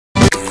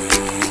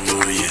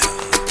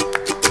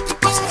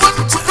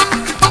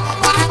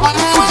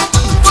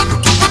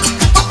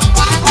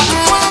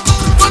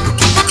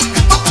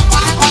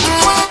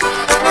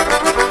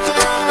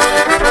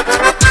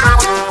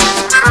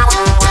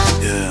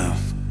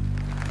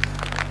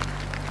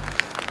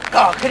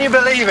Oh, can you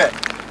believe it?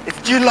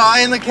 It's July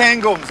in the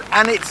Cairngorms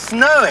and it's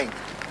snowing.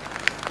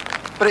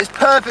 But it's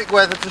perfect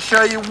weather to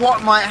show you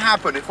what might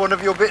happen if one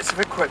of your bits of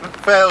equipment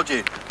failed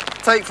you.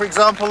 Take, for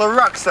example, a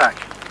rucksack.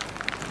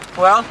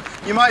 Well,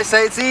 you might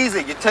say it's easy.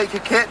 You take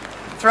your kit,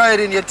 throw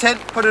it in your tent,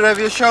 put it over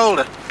your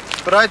shoulder.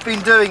 But I've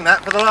been doing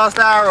that for the last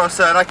hour or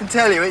so, and I can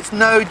tell you it's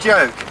no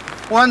joke.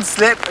 One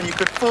slip and you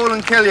could fall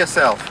and kill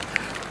yourself.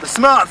 The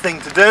smart thing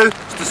to do is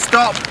to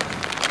stop,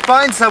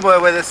 find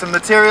somewhere where there's some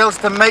materials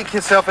to make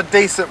yourself a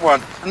decent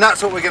one. And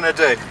that's what we're going to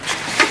do.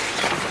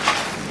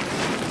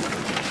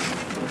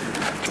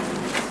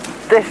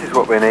 This is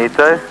what we need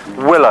though,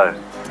 willow.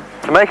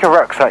 To make a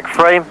rucksack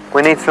frame,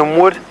 we need some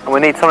wood and we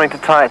need something to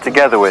tie it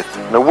together with.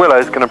 And the willow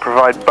is going to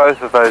provide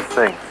both of those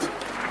things.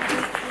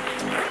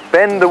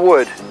 Bend the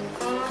wood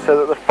so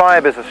that the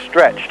fibres are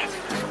stretched.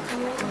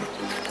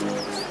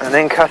 And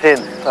then cut in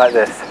like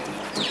this.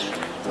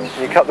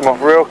 You cut them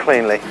off real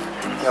cleanly,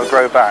 they'll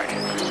grow back.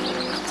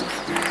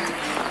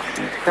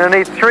 You're going to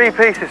need 3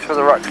 pieces for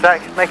the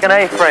rucksack, make an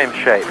A-frame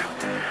shape.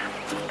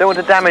 Don't want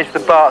to damage the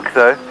bark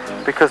though,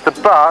 because the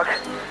bark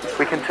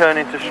we can turn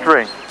into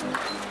string.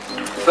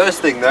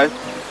 First thing though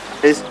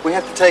is we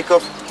have to take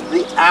off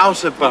the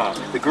outer bark,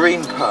 the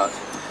green part.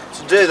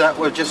 To do that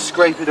we'll just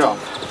scrape it off.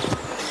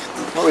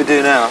 What we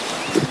do now,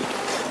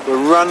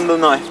 we'll run the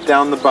knife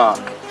down the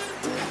bark.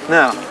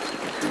 Now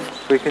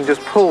we can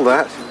just pull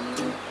that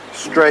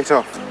straight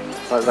off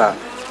like that.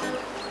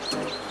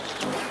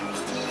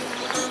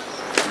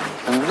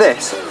 And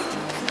this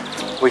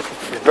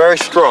is very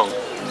strong.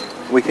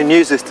 We can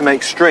use this to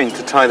make string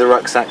to tie the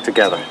rucksack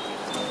together.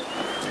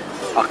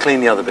 I'll clean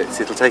the other bits,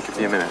 it'll take a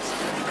few minutes.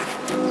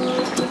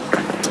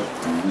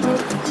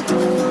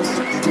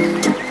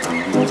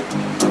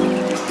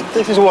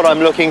 This is what I'm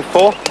looking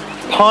for,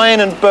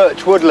 pine and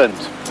birch woodland.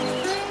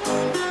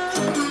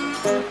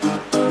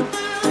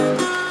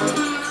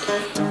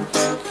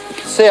 You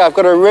can see I've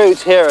got a root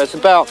here, it's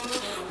about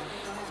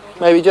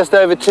maybe just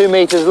over 2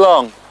 meters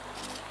long.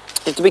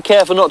 You have to be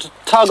careful not to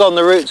tug on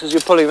the roots as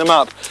you're pulling them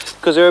up,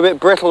 because they're a bit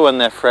brittle when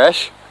they're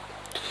fresh.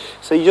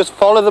 So you just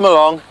follow them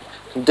along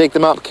and dig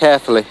them up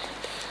carefully.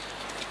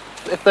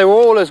 If they were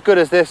all as good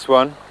as this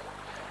one,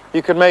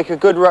 you could make a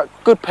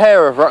good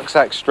pair of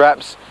rucksack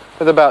straps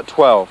with about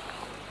 12.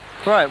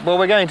 Right, well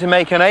we're going to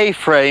make an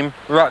A-frame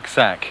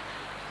rucksack.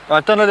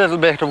 I've done a little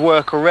bit of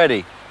work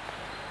already.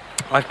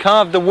 I've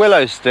carved the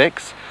willow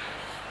sticks,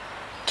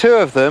 2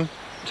 of them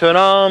to an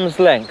arm's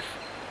length,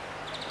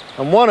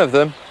 and 1 of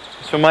them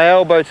is from my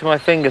elbow to my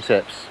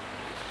fingertips.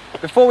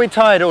 Before we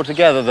tie it all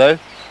together though,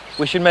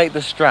 we should make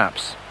the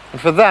straps,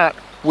 and for that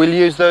we'll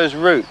use those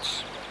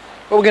roots.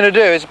 What we're going to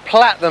do is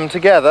plait them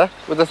together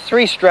with a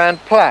 3-strand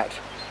plait,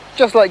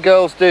 just like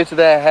girls do to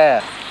their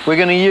hair. We're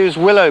going to use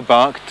willow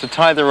bark to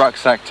tie the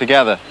rucksack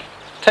together.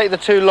 Take the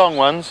 2 long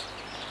ones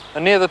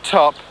and near the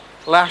top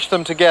lash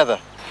them together.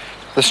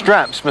 The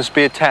straps must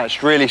be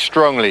attached really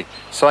strongly,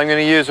 so I'm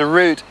going to use a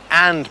root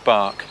and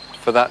bark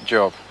for that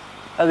job.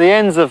 At the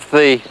ends of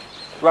the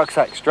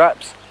rucksack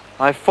straps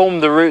I've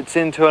formed the roots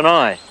into an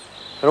eye,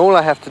 and all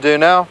I have to do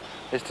now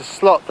is to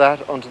slot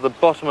that onto the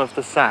bottom of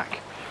the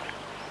sack.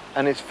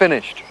 And it's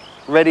finished,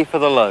 ready for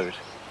the load.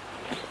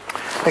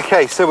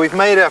 Okay, so we've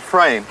made our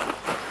frame,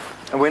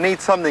 and we need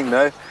something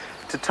though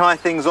to tie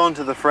things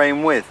onto the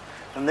frame with,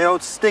 and the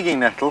old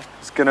stinging nettle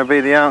is going to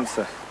be the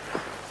answer.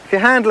 If you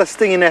handle a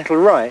stinging nettle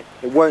right,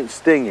 it won't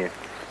sting you.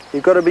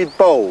 You've got to be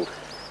bold.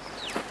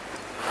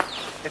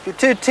 If you're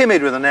too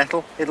timid with a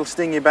nettle, it'll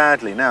sting you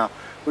badly. Now,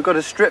 we've got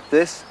to strip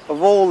this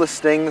of all the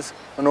stings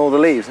and all the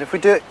leaves, and if we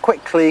do it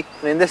quickly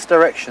and in this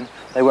direction,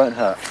 they won't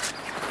hurt.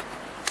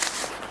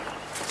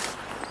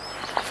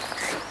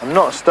 I'm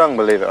not stung,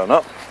 believe it or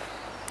not.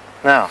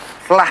 Now,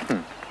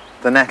 flatten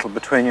the nettle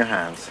between your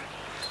hands.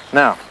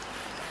 Now,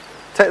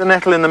 take the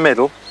nettle in the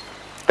middle,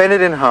 bend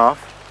it in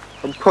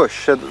half, and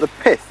push so that the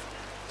pith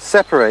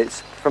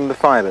separates from the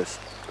fibres.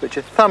 Put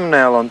your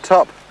thumbnail on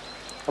top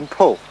and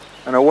pull,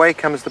 and away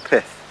comes the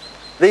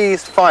pith.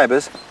 These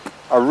fibres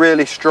are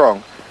really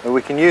strong, and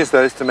we can use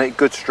those to make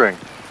good string.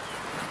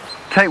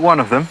 Take one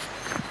of them,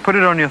 put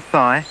it on your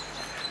thigh,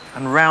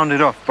 and round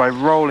it off by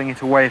rolling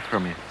it away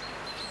from you.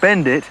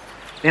 Bend it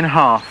in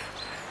half,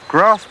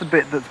 grasp the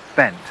bit that's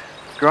bent,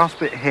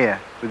 grasp it here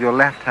with your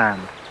left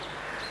hand,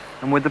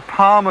 and with the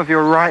palm of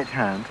your right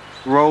hand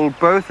roll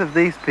both of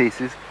these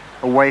pieces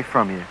away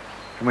from you,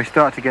 and we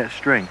start to get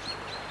string.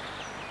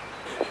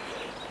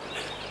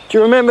 Do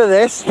you remember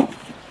this?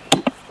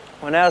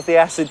 Well, now's the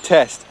acid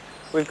test.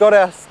 We've got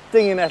our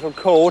stinging nettle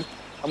cord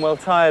and we'll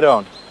tie it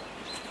on.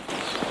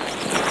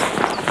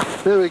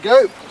 There we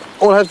go.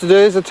 All I have to do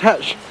is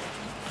attach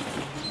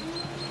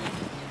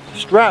the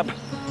strap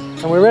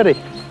and we're ready.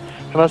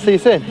 And I'll see you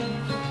soon.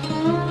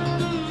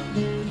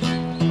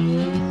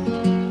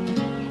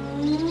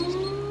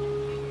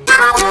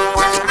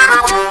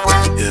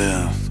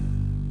 Yeah.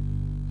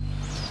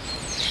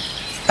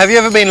 Have you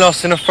ever been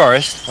lost in a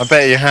forest? I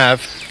bet you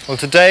have. Well,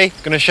 today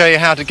I'm going to show you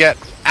how to get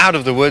out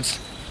of the woods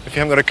if you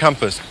haven't got a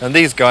compass. And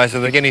these guys are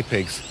the guinea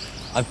pigs.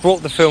 I've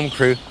brought the film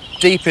crew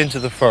deep into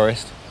the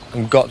forest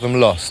and got them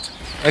lost.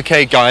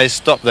 Okay guys,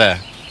 stop there.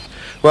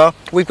 Well,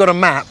 we've got a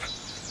map,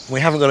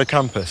 we haven't got a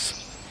compass.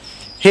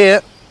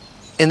 Here,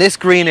 in this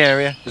green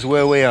area, is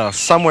where we are,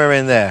 somewhere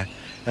in there.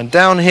 And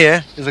down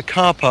here is a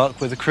car park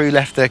where the crew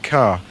left their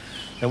car.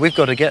 And we've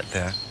got to get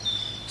there.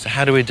 So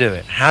how do we do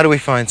it? How do we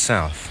find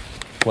south?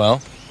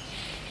 Well,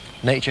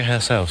 nature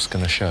herself's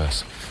going to show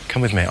us.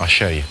 Come with me, I'll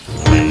show you.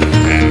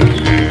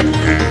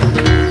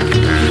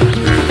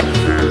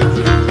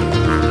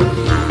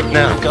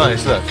 Now,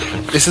 guys, look,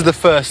 this is the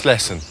first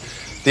lesson.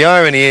 The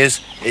irony is,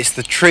 it's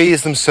the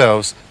trees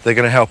themselves that are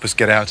going to help us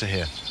get out of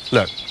here.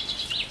 Look,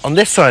 on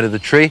this side of the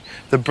tree,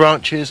 the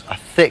branches are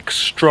thick,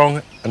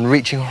 strong, and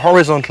reaching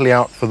horizontally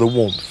out for the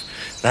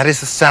warmth. That is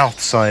the south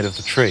side of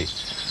the tree.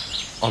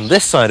 On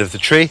this side of the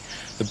tree,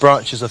 the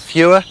branches are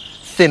fewer,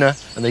 thinner,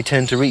 and they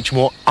tend to reach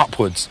more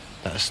upwards.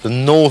 That's the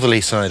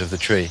northerly side of the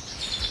tree.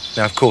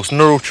 Now, of course,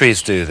 not all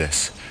trees do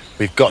this.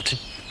 We've got to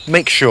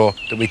make sure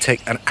that we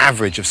take an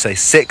average of, say,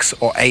 6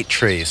 or 8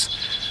 trees.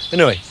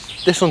 Anyway,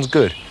 this one's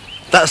good.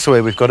 That's the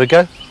way we've got to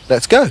go.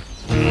 Let's go.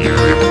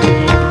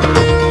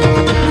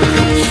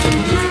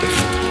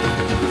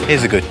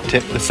 Here's a good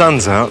tip. The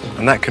sun's out,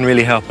 and that can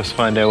really help us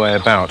find our way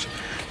about.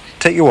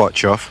 Take your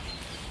watch off,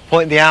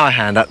 point the hour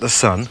hand at the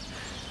sun,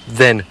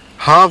 then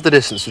halve the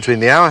distance between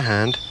the hour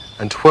hand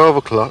and 12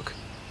 o'clock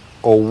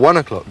or 1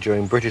 o'clock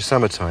during British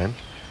summertime,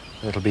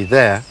 and it'll be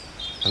there,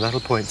 and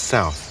that'll point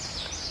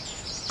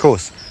south. Of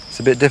course, it's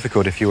a bit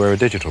difficult if you wear a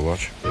digital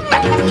watch.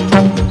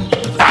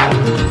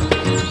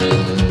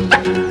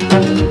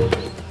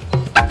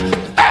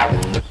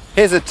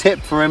 Here's a tip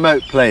for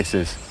remote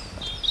places.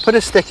 Put a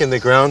stick in the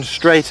ground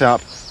straight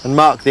up and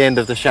mark the end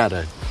of the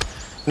shadow.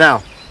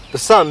 Now, the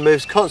sun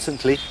moves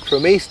constantly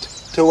from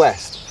east to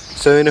west,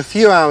 so in a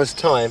few hours'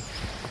 time,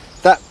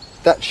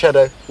 that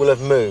shadow will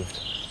have moved.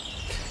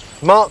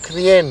 Mark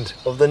the end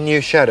of the new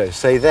shadow,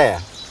 say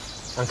there,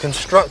 and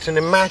construct an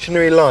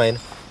imaginary line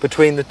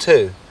between the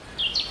two.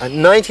 At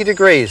 90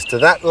 degrees to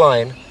that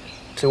line,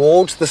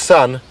 towards the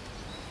sun,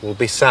 will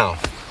be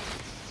south.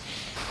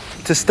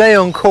 To stay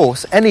on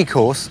course, any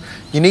course,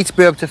 you need to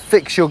be able to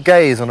fix your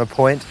gaze on a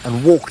point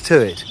and walk to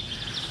it.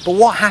 But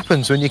what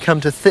happens when you come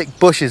to thick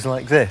bushes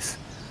like this?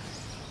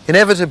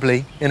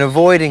 Inevitably, in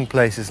avoiding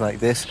places like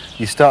this,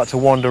 you start to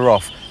wander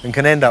off and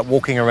can end up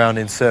walking around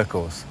in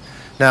circles.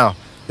 Now,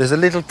 there's a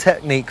little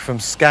technique from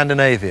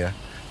Scandinavia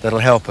that'll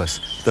help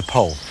us, the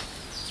pole.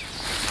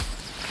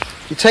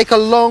 You take a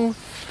long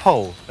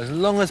pole, as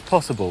long as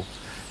possible.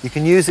 You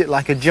can use it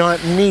like a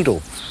giant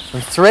needle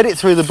and thread it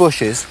through the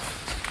bushes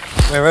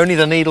where only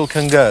the needle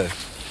can go.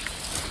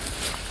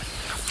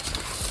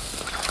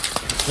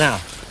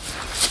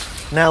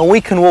 Now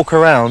we can walk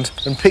around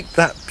and pick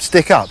that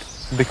stick up.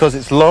 Because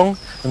it's long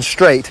and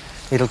straight,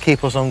 it'll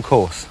keep us on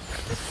course.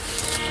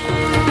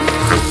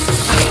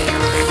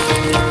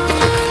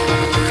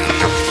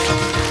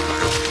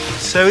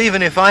 So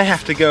even if I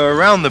have to go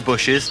around the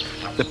bushes,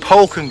 the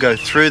pole can go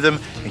through them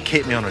and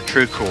keep me on a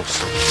true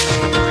course.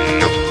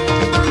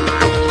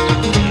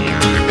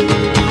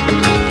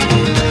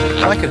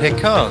 I can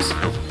hit cars.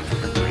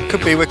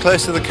 Could be we're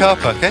close to the car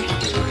park, eh?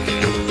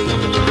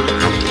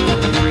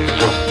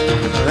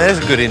 And there's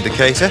a good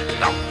indicator.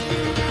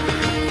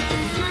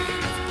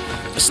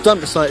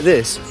 Stumps like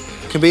this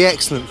can be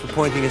excellent for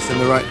pointing us in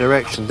the right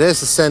direction. There's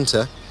the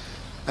centre,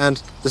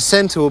 and the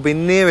centre will be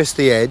nearest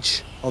the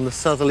edge on the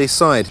southerly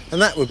side,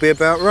 and that would be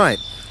about right.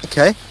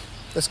 Okay,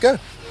 let's go.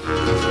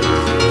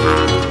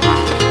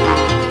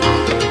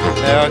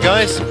 There are,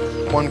 guys.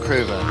 One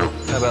crew van.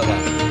 How about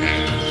that?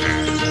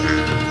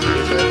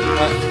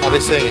 Right, I'll be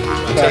seeing you.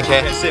 Take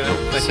care. Okay, see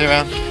you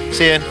around.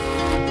 See you in.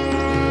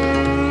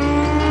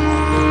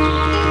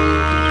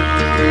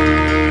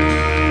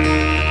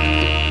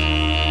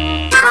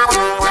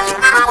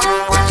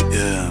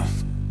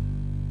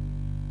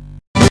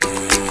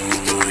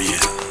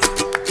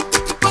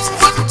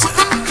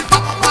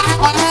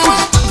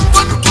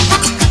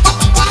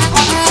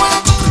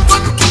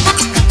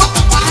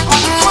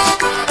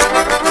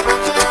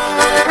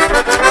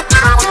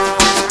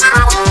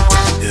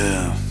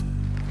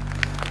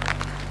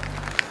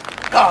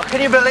 Oh,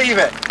 can you believe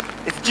it?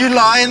 It's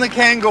July in the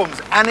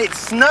Cairngorms and it's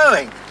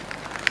snowing.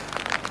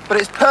 But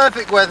it's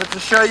perfect weather to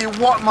show you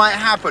what might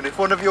happen if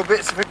one of your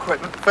bits of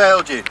equipment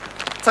failed you.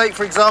 Take,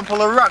 for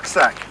example, a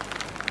rucksack.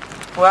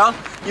 Well,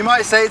 you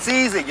might say it's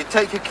easy. You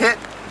take your kit,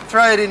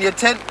 throw it in your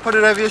tent, put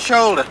it over your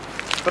shoulder.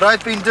 But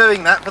I've been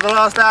doing that for the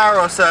last hour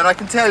or so, and I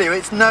can tell you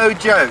it's no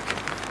joke.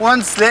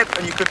 One slip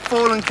and you could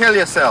fall and kill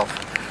yourself.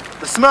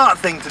 The smart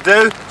thing to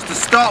do is to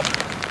stop,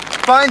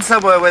 find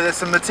somewhere where there's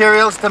some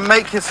materials to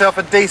make yourself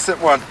a decent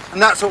one,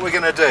 and that's what we're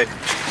going to do.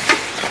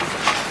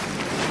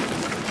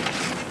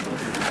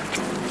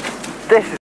 This is